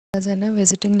Zainab,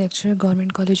 visiting lecturer,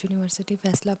 Government College University,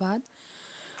 Faisalabad.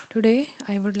 Today,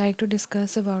 I would like to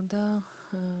discuss about the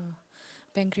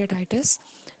pancreatitis.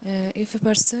 If a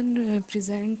person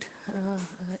present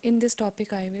in this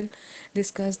topic, I will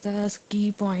discuss the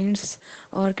key points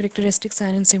or characteristic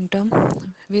sign and symptom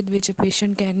with which a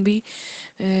patient can be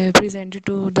presented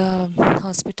to the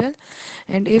hospital.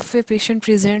 And if a patient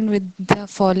present with the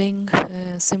following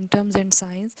symptoms and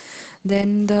signs,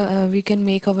 then we can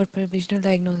make our provisional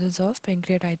diagnosis of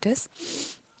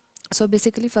pancreatitis. So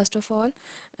basically, first of all,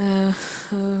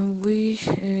 we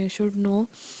should know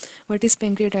what is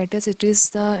pancreatitis. It is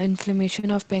the inflammation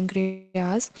of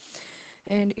pancreas,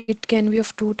 and it can be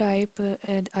of two type,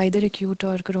 either acute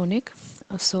or chronic.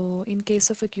 So in case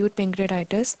of acute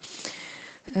pancreatitis,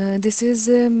 this is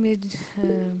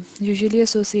usually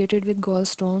associated with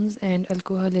gallstones and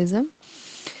alcoholism.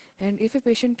 And if a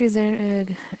patient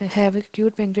have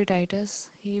acute pancreatitis,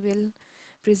 he will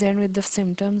present with the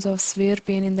symptoms of severe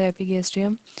pain in the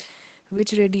epigastrium,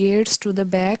 which radiates to the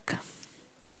back,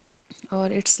 or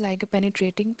it's like a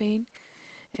penetrating pain,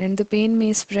 and the pain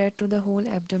may spread to the whole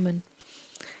abdomen.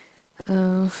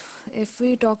 Uh, if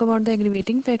we talk about the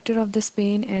aggravating factor of this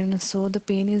pain, and so the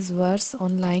pain is worse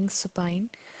on lying supine,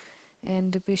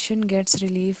 and the patient gets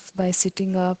relief by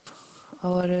sitting up,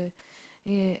 or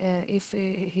if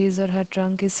his or her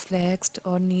trunk is flexed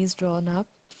or knees drawn up.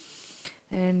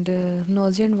 And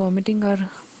nausea and vomiting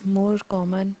are more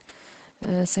common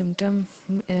symptom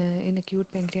in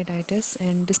acute pancreatitis,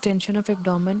 and distension of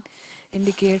abdomen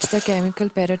indicates the chemical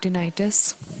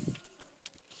peritonitis.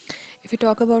 If we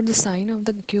talk about the sign of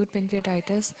the acute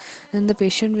pancreatitis, then the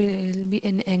patient will be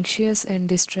anxious and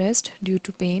distressed due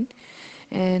to pain,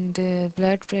 and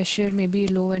blood pressure may be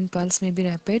low and pulse may be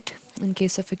rapid in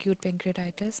case of acute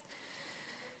pancreatitis.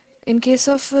 In case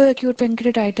of acute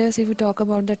pancreatitis, if we talk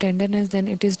about the tenderness, then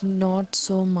it is not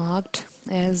so marked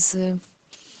as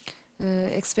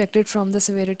expected from the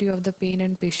severity of the pain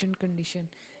and patient condition,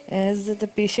 as the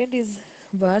patient is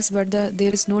worse, but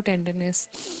there is no tenderness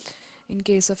in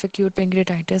case of acute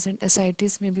pancreatitis, and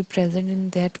ascites may be present in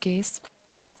that case.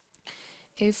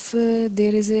 If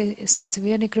there is a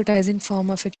severe necrotizing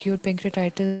form of acute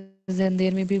pancreatitis, then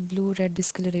there may be blue-red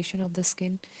discoloration of the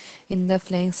skin in the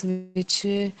flanks, which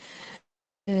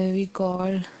we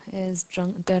call as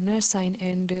Turner sign,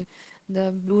 and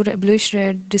the bluish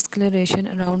red discoloration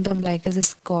around the umbilicus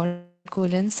is called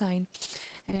Colon sign.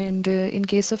 And in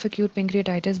case of acute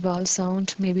pancreatitis, bowel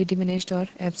sound may be diminished or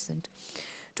absent.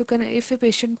 If a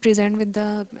patient present with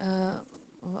the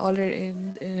already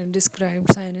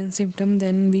described sign and symptom,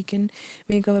 then we can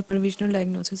make our provisional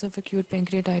diagnosis of acute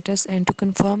pancreatitis. And to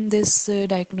confirm this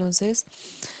diagnosis,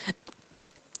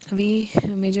 we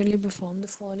majorly perform the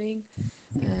following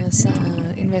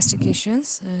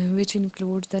investigations, which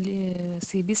include the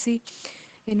CBC,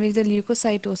 in which the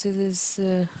leukocytosis is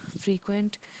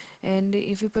frequent. And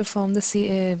if we perform the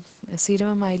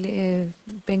serum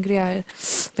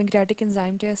pancreatic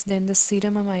enzyme test, then the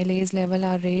serum amylase level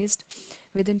are raised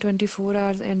within 24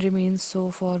 hours and remains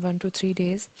so for 1 to 3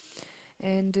 days.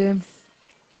 And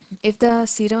if the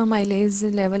serum amylase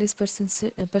level is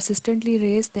persistently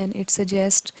raised, then it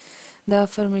suggests the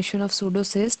formation of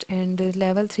pseudocyst, and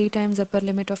level 3 times upper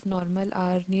limit of normal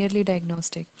are nearly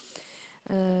diagnostic.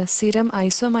 Serum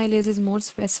isoamylase is more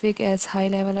specific, as high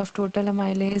level of total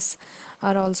amylase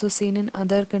are also seen in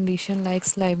other conditions like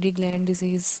salivary gland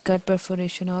disease, gut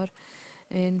perforation, or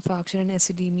infarction and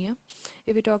acidemia.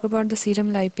 If we talk about the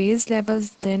serum lipase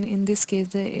levels, then in this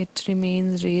case it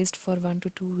remains raised for 1 to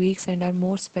 2 weeks and are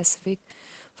more specific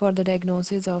for the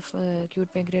diagnosis of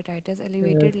acute pancreatitis.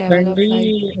 Elevated level of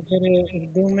friendly lipase. अगर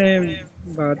उर्दू में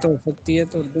बात हो सकती है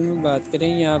तो उर्दू में बात करें।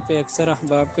 यहाँ पे अक्सर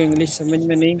अहबाब को इंग्लिश समझ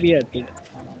में नहीं भी आती।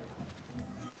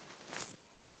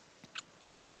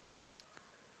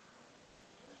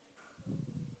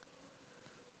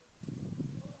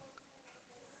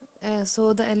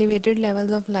 So the elevated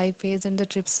levels of lipase and the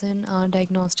trypsin are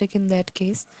diagnostic in that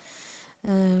case.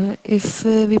 If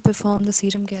we perform the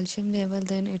serum calcium level,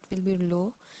 then it will be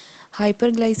low.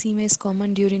 Hyperglycemia is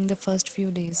common during the first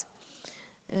few days.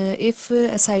 If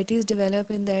ascites develop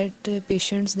in that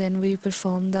patients, then we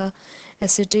perform the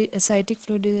ascitic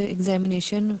fluid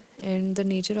examination, and the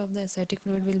nature of the ascitic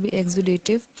fluid will be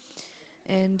exudative,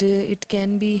 and it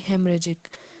can be hemorrhagic.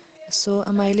 So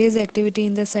amylase activity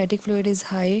in the ascitic fluid is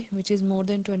high, which is more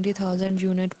than 20,000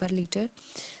 unit per liter.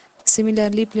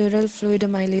 Similarly, pleural fluid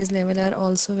amylase level are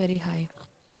also very high.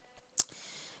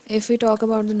 If we talk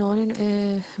about the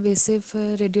non-invasive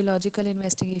radiological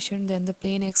investigation, then the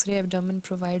plain X-ray abdomen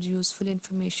provides useful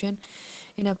information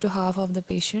in up to half of the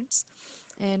patients.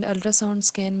 And ultrasound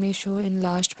scan may show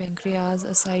enlarged pancreas,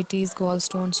 ascites,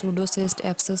 gallstone, pseudocyst,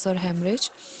 abscess, or hemorrhage.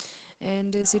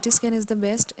 And CT scan is the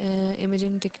best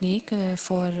imaging technique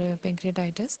for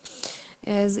pancreatitis,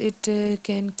 as it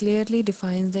can clearly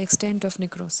define the extent of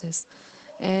necrosis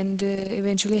and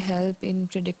eventually help in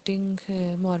predicting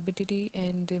morbidity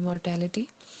and mortality.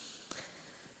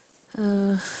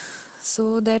 Uh,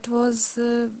 so that was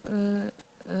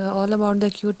all about the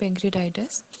acute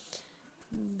pancreatitis.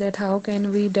 That how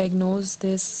can we diagnose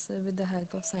this with the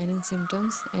help of sign and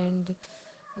symptoms, and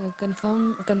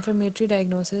confirmatory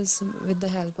diagnosis with the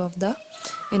help of the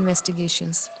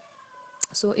investigations.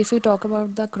 So if we talk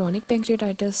about the chronic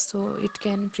pancreatitis, so it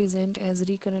can present as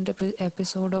recurrent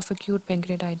episode of acute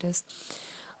pancreatitis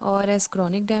or as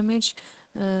chronic damage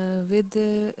with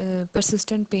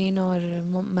persistent pain or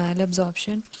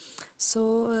malabsorption.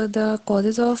 So the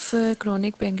causes of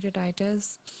chronic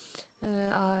pancreatitis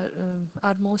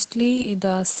are mostly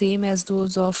the same as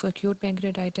those of acute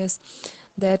pancreatitis,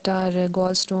 that are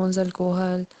gallstones,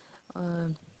 alcohol, uh,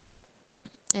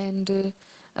 and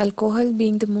alcohol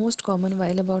being the most common,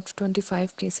 while about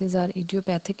 25 cases are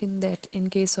idiopathic in that in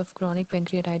case of chronic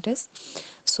pancreatitis.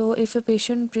 So if a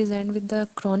patient present with the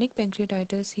chronic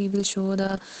pancreatitis, he will show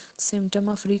the symptom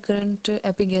of recurrent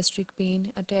epigastric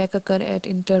pain. Attack occur at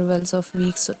intervals of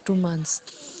weeks to months,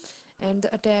 and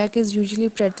the attack is usually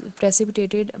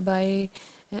precipitated by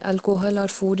alcohol or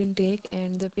food intake,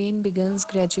 and the pain begins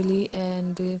gradually,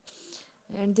 and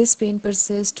this pain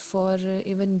persists for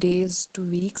even days to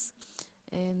weeks.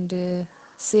 And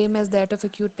same as that of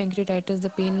acute pancreatitis, the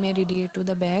pain may radiate to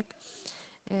the back,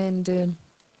 and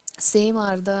same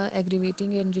are the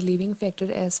aggravating and relieving factor,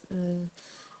 as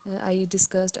I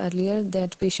discussed earlier,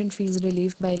 that patient feels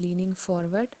relief by leaning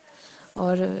forward,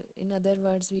 or in other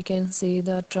words we can say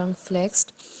the trunk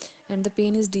flexed, and the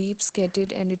pain is deep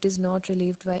scattered and it is not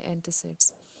relieved by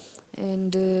antacids.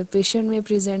 And patient may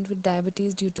present with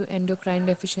diabetes due to endocrine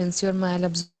deficiency or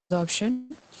malabsorption.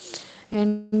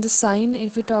 And the sign,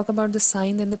 if we talk about the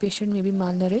sign, then the patient may be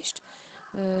malnourished,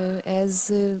 as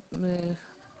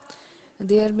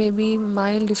there may be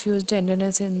mild diffuse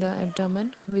tenderness in the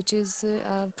abdomen, which is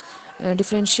a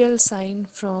differential sign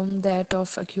from that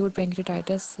of acute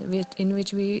pancreatitis, in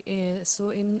which we so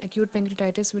in acute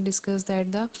pancreatitis we discussed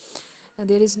that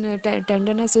there is no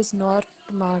tenderness is not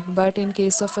marked, but in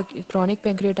case of a chronic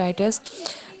pancreatitis,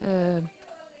 uh,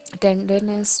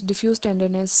 diffuse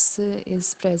tenderness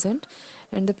is present,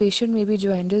 and the patient may be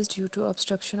jaundiced due to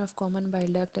obstruction of common bile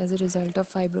duct as a result of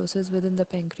fibrosis within the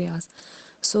pancreas.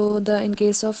 So, in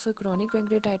case of chronic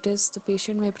pancreatitis, the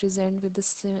patient may present with the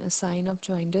sign of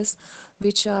jaundice,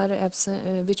 which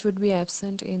would be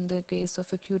absent in the case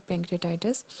of acute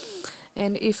pancreatitis.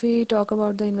 And if we talk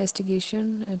about the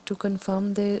investigation to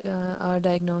confirm our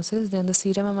diagnosis, then the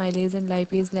serum amylase and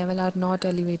lipase level are not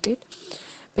elevated.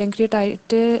 Pancreatic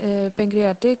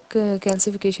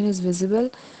calcification is visible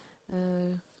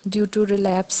uh, due to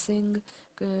relapsing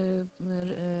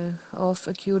of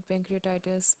acute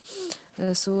pancreatitis.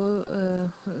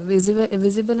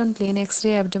 Visible on plain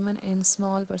X-ray abdomen in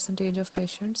small percentage of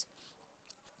patients.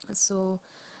 So,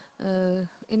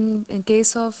 in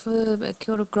case of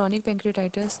chronic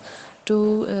pancreatitis,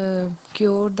 to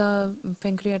cure the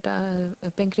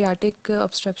pancreatic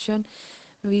obstruction,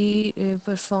 we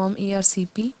perform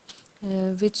ERCP,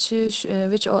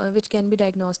 which can be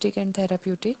diagnostic and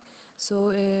therapeutic. So,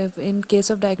 in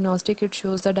case of diagnostic, it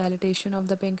shows the dilatation of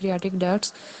the pancreatic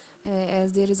ducts,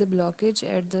 as there is a blockage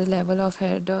at the level of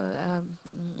head due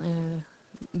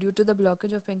to the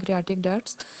blockage of pancreatic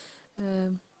ducts.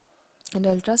 Um and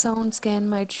ultrasound scan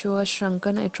might show a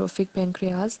shrunken atrophic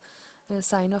pancreas, a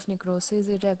sign of necrosis,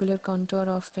 irregular contour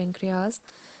of pancreas,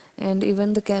 and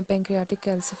even the pancreatic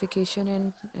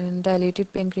calcification and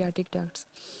dilated pancreatic ducts.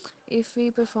 If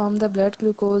we perform the blood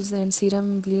glucose and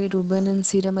serum bilirubin and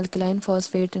serum alkaline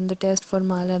phosphate in the test for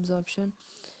malabsorption,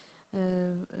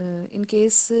 in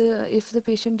case if the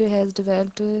patient has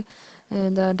developed the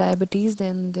diabetes,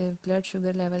 then the blood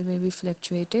sugar level may be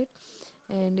fluctuated,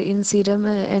 and in serum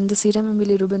and the serum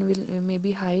bilirubin will may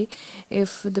be high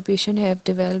if the patient have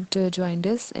developed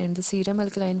jaundice, and the serum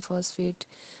alkaline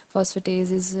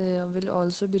phosphatase is will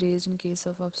also be raised in case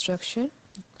of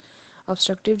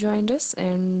obstructive jaundice,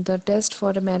 and the test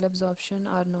for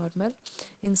malabsorption are normal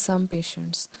in some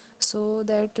patients. So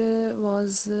that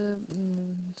was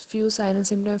few signs and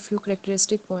symptoms, few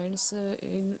characteristic points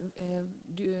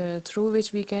through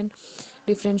which we can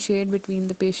differentiate between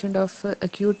the patient of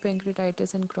acute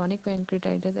pancreatitis and chronic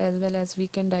pancreatitis, as well as we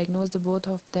can diagnose the both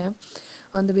of them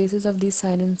on the basis of these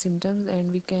signs and symptoms,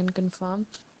 and we can confirm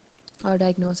or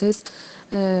diagnosis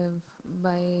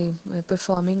by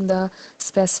performing the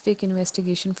specific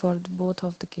investigation for both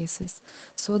of the cases.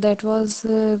 So that was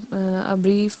a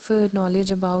brief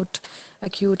knowledge about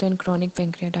acute and chronic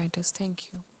pancreatitis.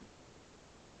 Thank you.